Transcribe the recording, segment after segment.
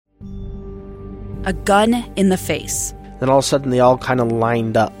a gun in the face. Then all of a sudden, they all kind of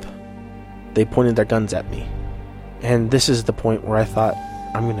lined up. They pointed their guns at me. And this is the point where I thought,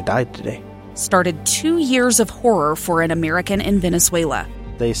 I'm going to die today. Started 2 years of horror for an American in Venezuela.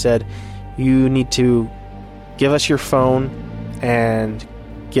 They said, you need to give us your phone and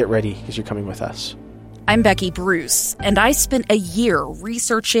get ready because you're coming with us. I'm Becky Bruce, and I spent a year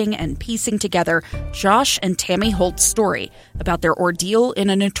researching and piecing together Josh and Tammy Holt's story about their ordeal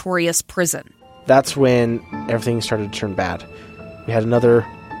in a notorious prison. That's when everything started to turn bad. We had another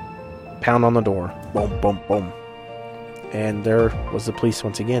pound on the door. Boom, boom, boom. And there was the police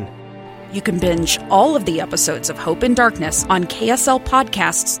once again. You can binge all of the episodes of Hope in Darkness on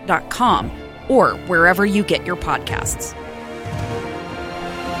KSLpodcasts.com or wherever you get your podcasts.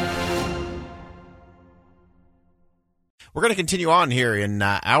 We're going to continue on here in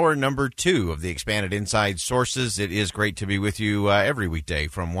hour number 2 of the Expanded Inside Sources. It is great to be with you every weekday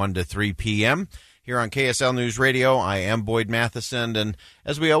from 1 to 3 p.m. here on KSL News Radio. I am Boyd Matheson, and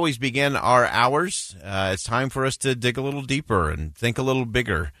as we always begin our hours, it's time for us to dig a little deeper and think a little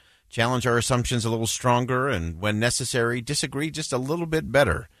bigger, challenge our assumptions a little stronger, and when necessary, disagree just a little bit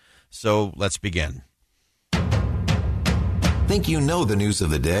better. So let's begin. Think you know the news of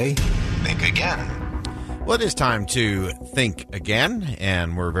the day? Think again. Well, it is time to think again,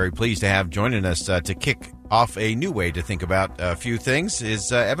 and we're very pleased to have joining us to kick off a new way to think about a few things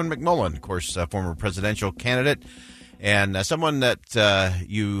is Evan McMullin, of course, former presidential candidate, and someone that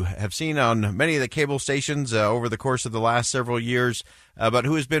you have seen on many of the cable stations over the course of the last several years, but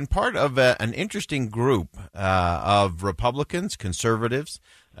who has been part of an interesting group of Republicans, conservatives,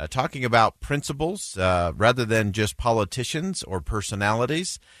 talking about principles rather than just politicians or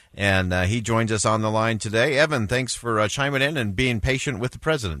personalities. And he joins us on the line today. Evan, thanks for chiming in and being patient with the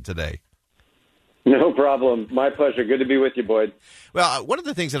president today. No problem. My pleasure. Good to be with you, Boyd. Well, one of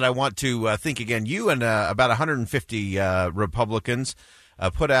the things that I want to think again, you and about 150 Republicans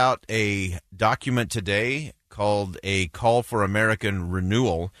put out a document today called A Call for American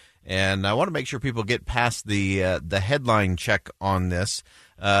Renewal. And I want to make sure people get past the headline check on this.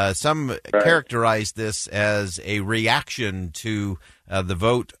 Some characterize this as a reaction to the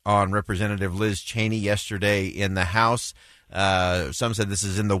vote on Representative Liz Cheney yesterday in the House. Some said this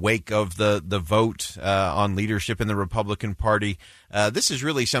is in the wake of the vote on leadership in the Republican Party. This is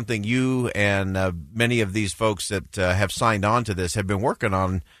really something you and many of these folks that have signed on to this have been working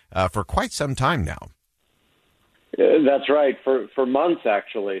on for quite some time now. That's right, for months,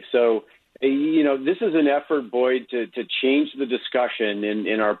 actually. So, this is an effort, Boyd, to change the discussion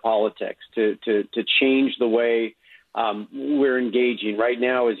in our politics, to change the way we're engaging. Right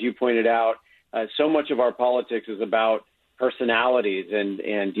now, as you pointed out, so much of our politics is about personalities and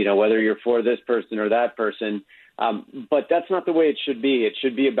whether you're for this person or that person. But that's not the way it should be. It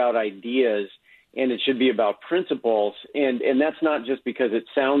should be about ideas, and it should be about principles. And that's not just because it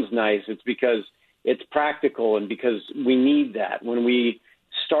sounds nice. It's because it's practical and because we need that. When we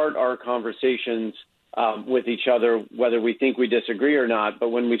start our conversations with each other, whether we think we disagree or not, but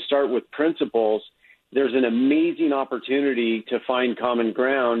when we start with principles, there's an amazing opportunity to find common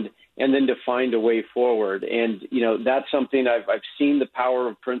ground and then to find a way forward. And, that's something I've seen the power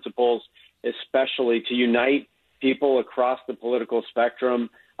of principles, especially to unite people across the political spectrum,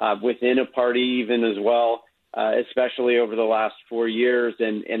 within a party even as well, especially over the last 4 years.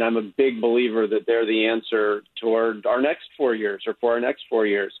 And I'm a big believer that they're the answer toward our next 4 years or for our next 4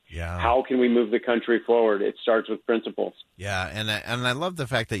 years. Yeah. How can we move the country forward? It starts with principles. Yeah, and I love the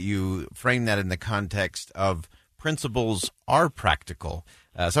fact that you frame that in the context of principles are practical.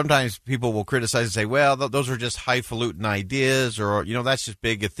 Sometimes people will criticize and say, well, those are just highfalutin ideas or, that's just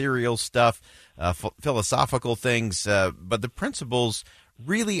big ethereal stuff, philosophical things. But the principles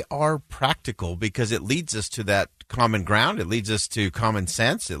really are practical because it leads us to that common ground. It leads us to common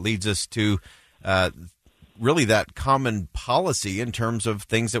sense. It leads us to really that common policy in terms of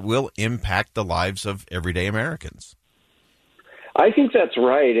things that will impact the lives of everyday Americans. I think that's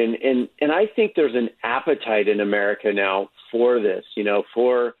right. And I think there's an appetite in America now for this,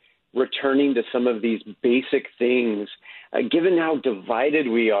 for returning to some of these basic things, given how divided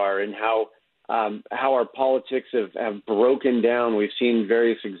we are and how our politics have broken down. We've seen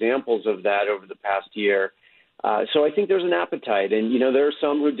various examples of that over the past year. So I think there's an appetite. And, there are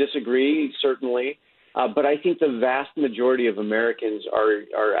some who disagree, certainly. But I think the vast majority of Americans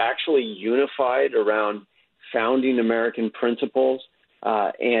are actually unified around founding American principles.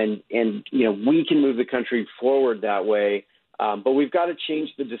 And we can move the country forward that way. But we've got to change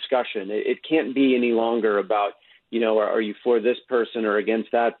the discussion. It can't be any longer about, are you for this person or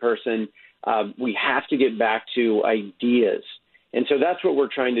against that person? We have to get back to ideas. And so that's what we're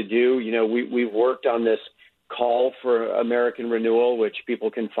trying to do. We've worked on this call for American renewal, which people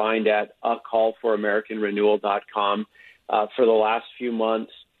can find at acallforamericanrenewal.com for the last few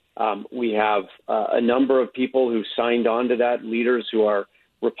months. We have a number of people who signed on to that, leaders who are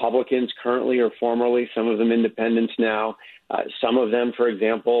Republicans currently or formerly, some of them independents now. Some of them, for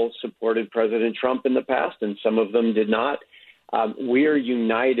example, supported President Trump in the past, and some of them did not. We are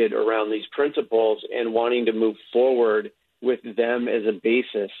united around these principles and wanting to move forward with them as a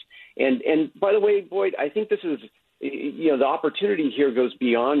basis. And by the way, Boyd, I think this is, the opportunity here goes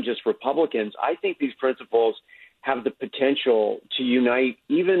beyond just Republicans. I think these principles have the potential to unite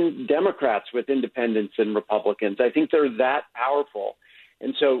even Democrats with independents and Republicans. I think they're that powerful.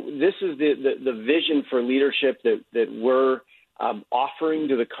 And so this is the vision for leadership that we're offering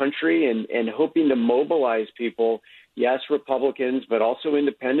to the country and hoping to mobilize people, yes, Republicans, but also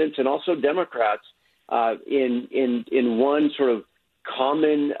independents and also Democrats in one sort of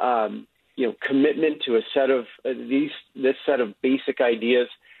common commitment to a set of this set of basic ideas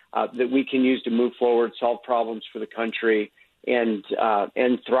that we can use to move forward, solve problems for the country, and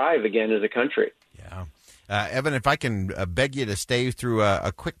thrive again as a country. Yeah. Evan, if I can beg you to stay through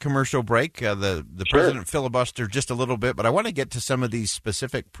a quick commercial break. The Sure. president filibustered just a little bit, but I want to get to some of these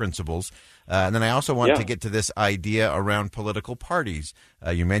specific principles. And then I also want to get to this idea around political parties.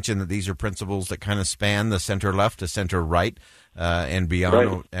 You mentioned that these are principles that kind of span the center-left to center-right and beyond.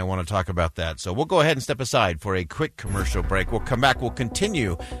 Right. I want to talk about that. So we'll go ahead and step aside for a quick commercial break. We'll come back. We'll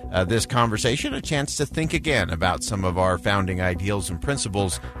continue this conversation, a chance to think again about some of our founding ideals and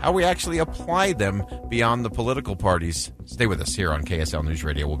principles, how we actually apply them beyond the political parties. Stay with us here on KSL News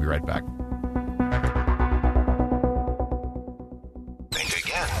Radio. We'll be right back. Think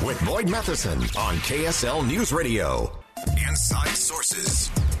Again with Boyd Matheson on KSL News Radio. Inside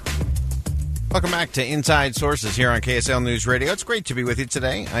Sources. Welcome back to Inside Sources here on KSL News Radio. It's great to be with you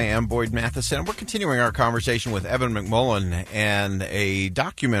today. I am Boyd Matheson. We're continuing our conversation with Evan McMullin and a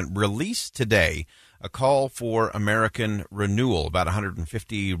document released today, a call for American renewal. About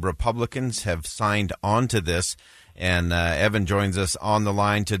 150 Republicans have signed on to this. And Evan joins us on the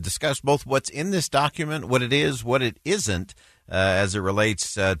line to discuss both what's in this document, what it is, what it isn't, as it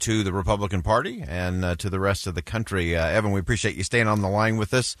relates to the Republican Party and to the rest of the country. Evan, we appreciate you staying on the line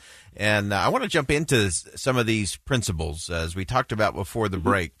with us. And I want to jump into some of these principles. As we talked about before the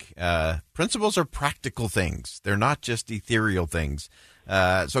break, principles are practical things. They're not just ethereal things.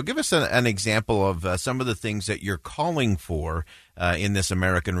 So give us an example of some of the things that you're calling for in this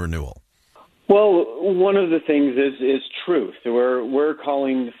American renewal. Well, one of the things is truth. We're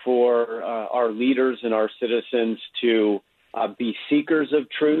calling for our leaders and our citizens to be seekers of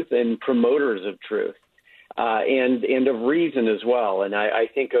truth and promoters of truth, and of reason as well. And I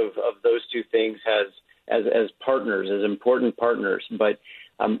think of those two things as partners, as important partners. But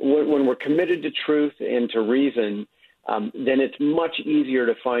when we're committed to truth and to reason, then it's much easier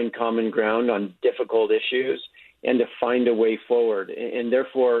to find common ground on difficult issues and to find a way forward. And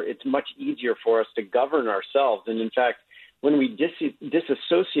therefore, it's much easier for us to govern ourselves. And in fact, when we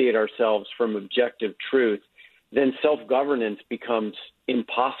disassociate ourselves from objective truth, then self-governance becomes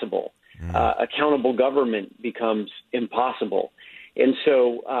impossible. Accountable government becomes impossible. And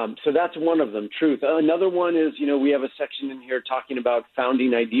so that's one of them, truth. Another one is, we have a section in here talking about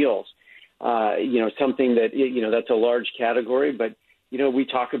founding ideals. Something that, that's a large category, but, we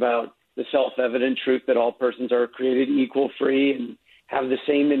talk about the self-evident truth that all persons are created equal, free, and have the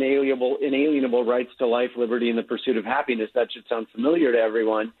same inalienable rights to life, liberty, and the pursuit of happiness. That should sound familiar to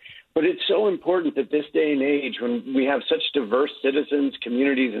everyone. But it's so important that this day and age, when we have such diverse citizens,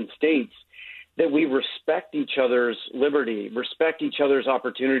 communities, and states, that we respect each other's liberty, respect each other's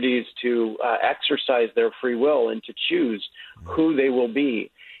opportunities to exercise their free will and to choose who they will be.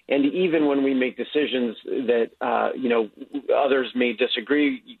 And even when we make decisions that, others may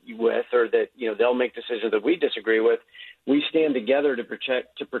disagree with, or that, they'll make decisions that we disagree with, we stand together to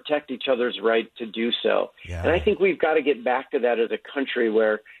protect each other's right to do so. Yeah. And I think we've got to get back to that as a country,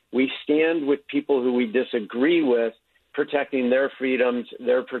 where we stand with people who we disagree with, protecting their freedoms,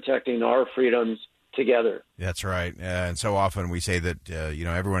 they're protecting our freedoms together. That's right. And so often we say that,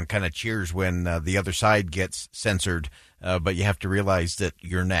 everyone kind of cheers when the other side gets censored, but you have to realize that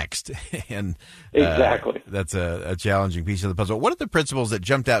you're next. And exactly. That's a challenging piece of the puzzle. One of the principles that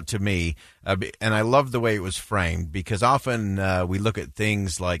jumped out to me, and I love the way it was framed, because often we look at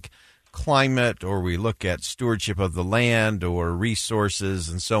things like climate, or we look at stewardship of the land or resources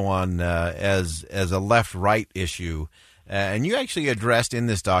and so on as a left-right issue. And you actually addressed in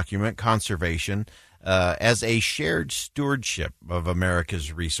this document conservation as a shared stewardship of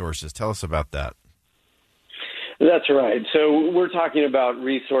America's resources. Tell us about that. That's right. So we're talking about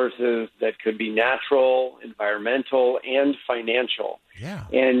resources that could be natural, environmental, and financial. Yeah.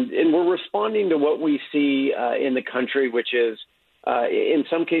 And we're responding to what we see in the country, which is, in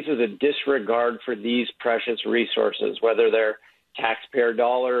some cases, a disregard for these precious resources, whether they're taxpayer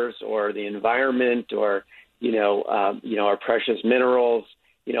dollars or the environment or, our precious minerals,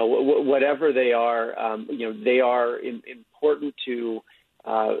 whatever they are, they are important to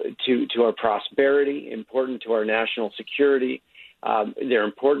our prosperity, important to our national security. They're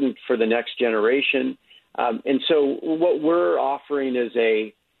important for the next generation. And so what we're offering is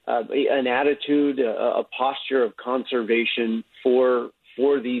an attitude, a posture of conservation for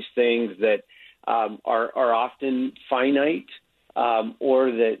these things that are often finite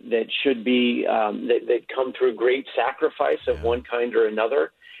or that should be that come through great sacrifice of one kind or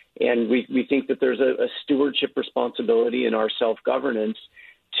another. And we think that there's a stewardship responsibility in our self-governance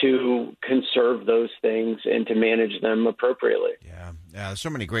to conserve those things and to manage them appropriately. Yeah, so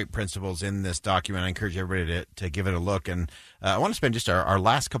many great principles in this document. I encourage everybody to give it a look. And I want to spend just our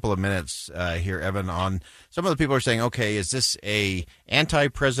last couple of minutes here, Evan, on some of the people are saying, okay, is this a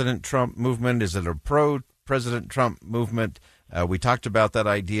anti-President Trump movement? Is it a pro-President Trump movement? We talked about that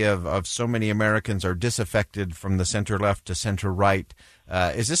idea of so many Americans are disaffected from the center-left to center-right.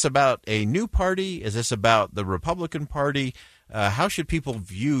 Is this about a new party? Is this about the Republican Party? How should people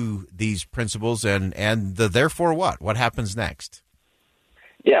view these principles and the therefore what? What happens next?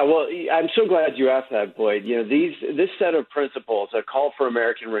 Yeah, well, I'm so glad you asked that, Boyd. This set of principles, a call for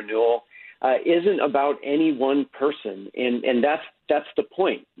American renewal, isn't about any one person, and that's the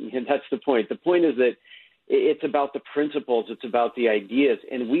point. That's the point. The point is that it's about the principles, it's about the ideas,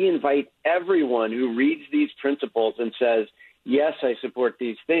 and we invite everyone who reads these principles and says, yes, I support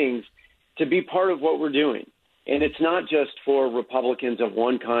these things, to be part of what we're doing. And it's not just for Republicans of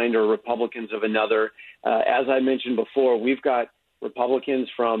one kind or Republicans of another. As I mentioned before, we've got Republicans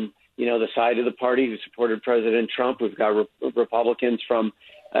from, the side of the party who supported President Trump. We've got Republicans from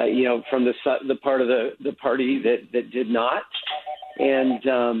the part of the party that did not. And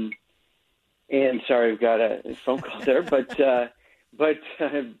sorry, we've got a phone call there, but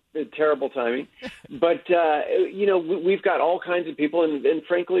terrible timing. But, we've got all kinds of people. And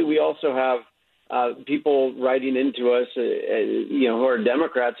frankly, we also have people writing into us, who are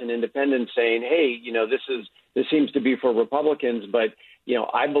Democrats and independents saying, hey, this seems to be for Republicans, but,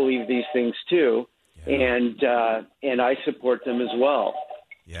 I believe these things too. Yeah. And I support them as well.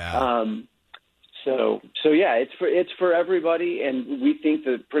 Yeah. So yeah, it's for everybody, and we think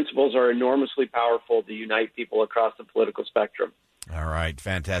the principles are enormously powerful to unite people across the political spectrum. All right,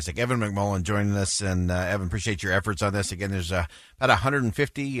 fantastic. Evan McMullin joining us, and Evan, appreciate your efforts on this. Again, there's about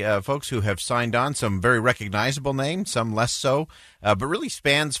 150 folks who have signed on, some very recognizable names, some less so, but really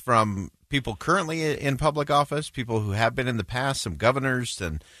spans from people currently in public office, people who have been in the past, some governors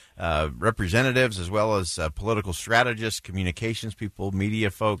and representatives, as well as political strategists, communications people,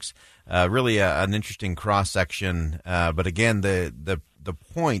 media folks, really an interesting cross-section. But again, the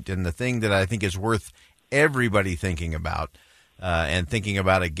point and the thing that I think is worth everybody thinking about and thinking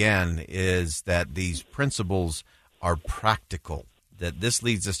about again is that these principles are practical, that this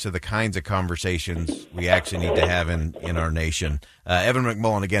leads us to the kinds of conversations we actually need to have in our nation. Evan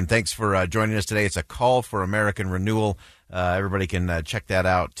McMullin, again, thanks for joining us today. It's a call for American renewal. Everybody can check that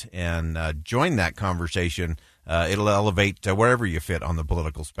out and join that conversation. It'll elevate wherever you fit on the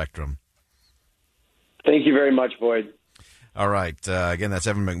political spectrum. Thank you very much, Boyd. All right. Again, that's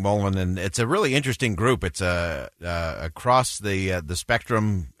Evan McMullin, and it's a really interesting group. It's across the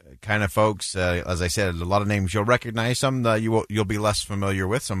spectrum kind of folks. As I said, a lot of names you'll recognize. Some you'll be less familiar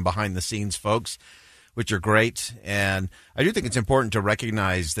with. Some behind the scenes folks, which are great. And I do think it's important to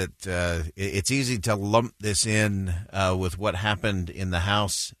recognize that it's easy to lump this in with what happened in the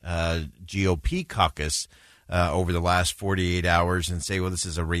House GOP caucus over the last 48 hours and say, well, this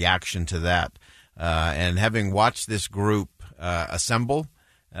is a reaction to that. And having watched this group assemble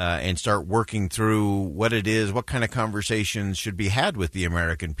and start working through what it is, what kind of conversations should be had with the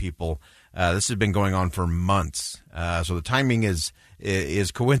American people, this has been going on for months. So the timing is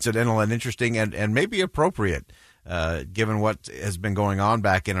coincidental and interesting and maybe appropriate given what has been going on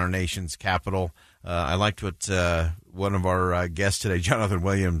back in our nation's capital. I liked what one of our guests today, Jonathan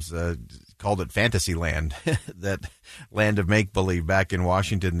Williams, called it fantasy land, that land of make-believe back in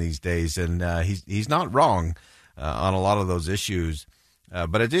Washington these days. And he's not wrong on a lot of those issues.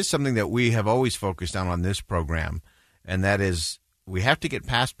 But it is something that we have always focused on this program, and that is we have to get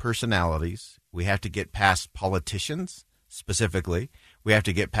past personalities. We have to get past politicians specifically. We have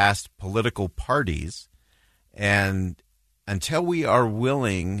to get past political parties and until we are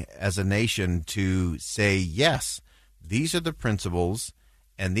willing as a nation to say, yes, these are the principles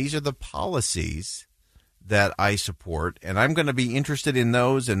and these are the policies that I support, and I'm going to be interested in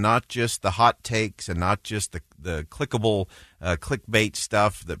those and not just the hot takes and not just the clickable clickbait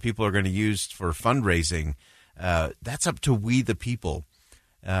stuff that people are going to use for fundraising. That's up to we the people.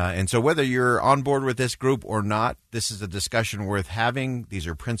 And so whether you're on board with this group or not, this is a discussion worth having. These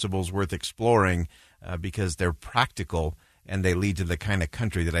are principles worth exploring because they're practical and they lead to the kind of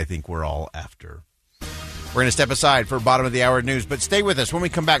country that I think we're all after. We're going to step aside for bottom of the hour news, but stay with us. When we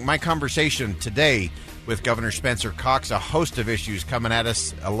come back, my conversation today with Governor Spencer Cox, a host of issues coming at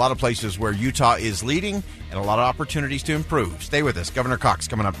us, a lot of places where Utah is leading and a lot of opportunities to improve. Stay with us. Governor Cox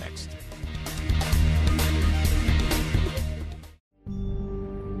coming up next.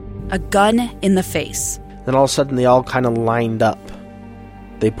 A gun in the face. Then all of a sudden they all kind of lined up.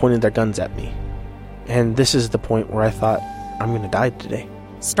 They pointed their guns at me. And this is the point where I thought, I'm going to die today.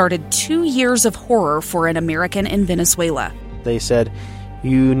 Started 2 years of horror for an American in Venezuela. They said,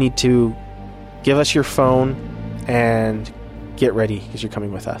 you need to give us your phone and get ready because you're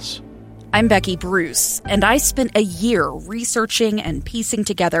coming with us. I'm Becky Bruce, and I spent a year researching and piecing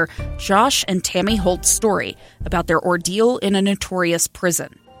together Josh and Tammy Holt's story about their ordeal in a notorious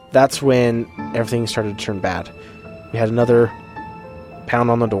prison. That's when everything started to turn bad. We had another pound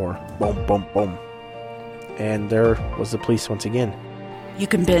on the door. Boom, boom, boom. And there was the police once again. You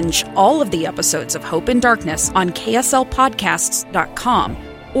can binge all of the episodes of Hope in Darkness on KSLPodcasts.com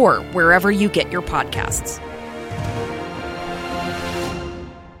or wherever you get your podcasts.